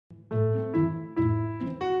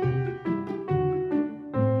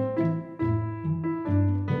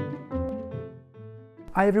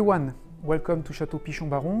Hi everyone, welcome to Château Pichon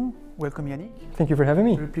Baron. Welcome Yannick. Thank you for having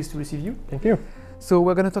me. Very pleased to receive you. Thank you. So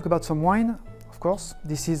we're going to talk about some wine, of course.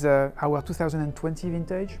 This is our 2020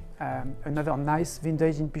 vintage, another nice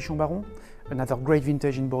vintage in Pichon Baron, another great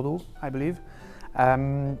vintage in Bordeaux, I believe.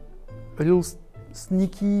 A little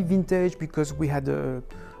sneaky vintage because we had a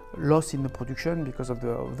loss in the production because of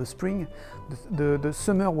the spring. The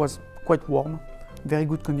summer was quite warm, very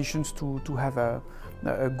good conditions to have a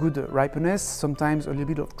good ripeness, sometimes a little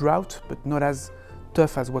bit of drought, but not as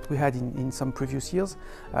tough as what we had in some previous years.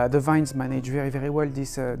 The vines managed very well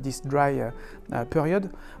this dry period.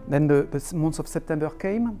 Then the month of September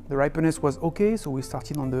came, the ripeness was okay, so we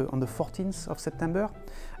started on the 14th of September.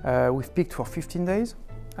 We've picked for 15 days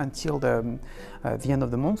until the end of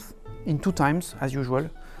the month, in 2 times as usual.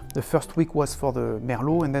 The first week was for the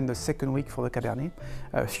Merlot and then the second week for the Cabernet.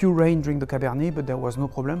 A few rain during the Cabernet, but there was no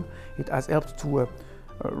problem. It has helped to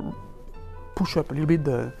push up a little bit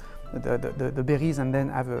the berries and then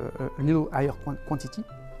have a little higher quantity.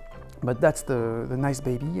 But that's the nice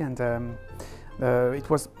baby, and it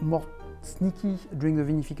was more sneaky during the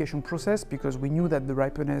vinification process because we knew that the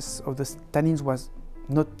ripeness of the tannins was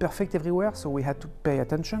not perfect everywhere, so we had to pay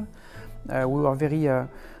attention. We were very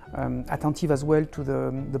attentive as well to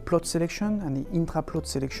the plot selection and the intra-plot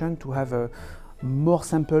selection to have more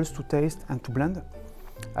samples to taste and to blend.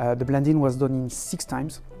 The blending was done in 6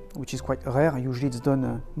 times, which is quite rare. Usually it's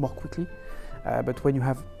done more quickly. But when you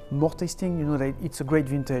have more tasting, you know that it's a great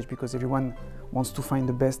vintage because everyone wants to find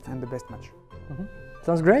the best and the best match. Mm-hmm.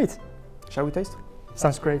 Sounds great. Shall we taste?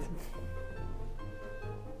 Sounds great.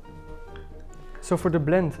 So for the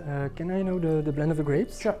blend, can I know the blend of the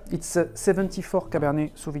grapes? Sure. It's 74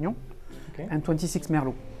 Cabernet Sauvignon and 26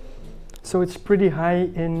 Merlot. So it's pretty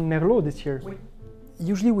high in Merlot this year. Oui.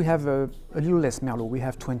 Usually we have a little less Merlot. We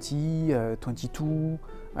have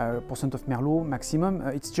 22% of Merlot maximum.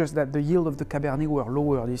 It's just that the yield of the Cabernet were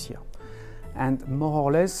lower this year. And more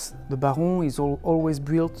or less, the Baron is always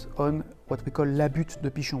built on what we call la butte de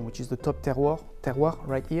Pichon, which is the top terroir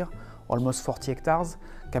right here, almost 40 hectares,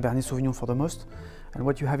 Cabernet Sauvignon for the most. And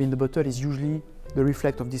what you have in the bottle is usually the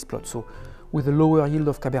reflect of this plot. So with a lower yield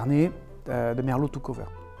of Cabernet, the Merlot took over.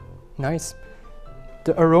 Nice.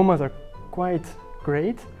 The aromas are quite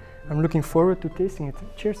great. I'm looking forward to tasting it.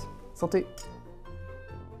 Cheers. Santé.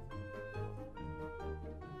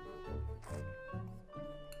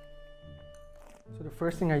 So the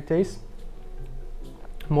first thing I taste,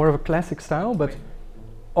 more of a classic style, but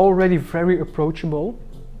already very approachable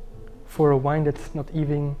for a wine that's not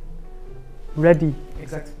even ready.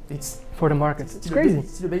 Exactly. It's for the market. It's crazy.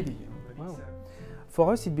 It's still a baby. Wow.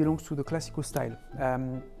 For us, it belongs to the classical style.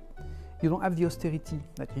 You don't have the austerity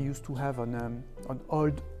that you used to have on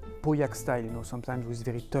old Pauillac style. You know, sometimes with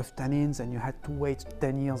very tough tannins, and you had to wait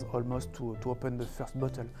 10 years almost to open the first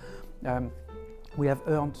bottle. We have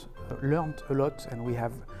learned a lot, and we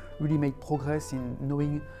have really made progress in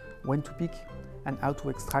knowing when to pick and how to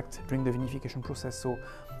extract during the vinification process. So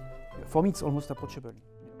for me, it's almost approachable.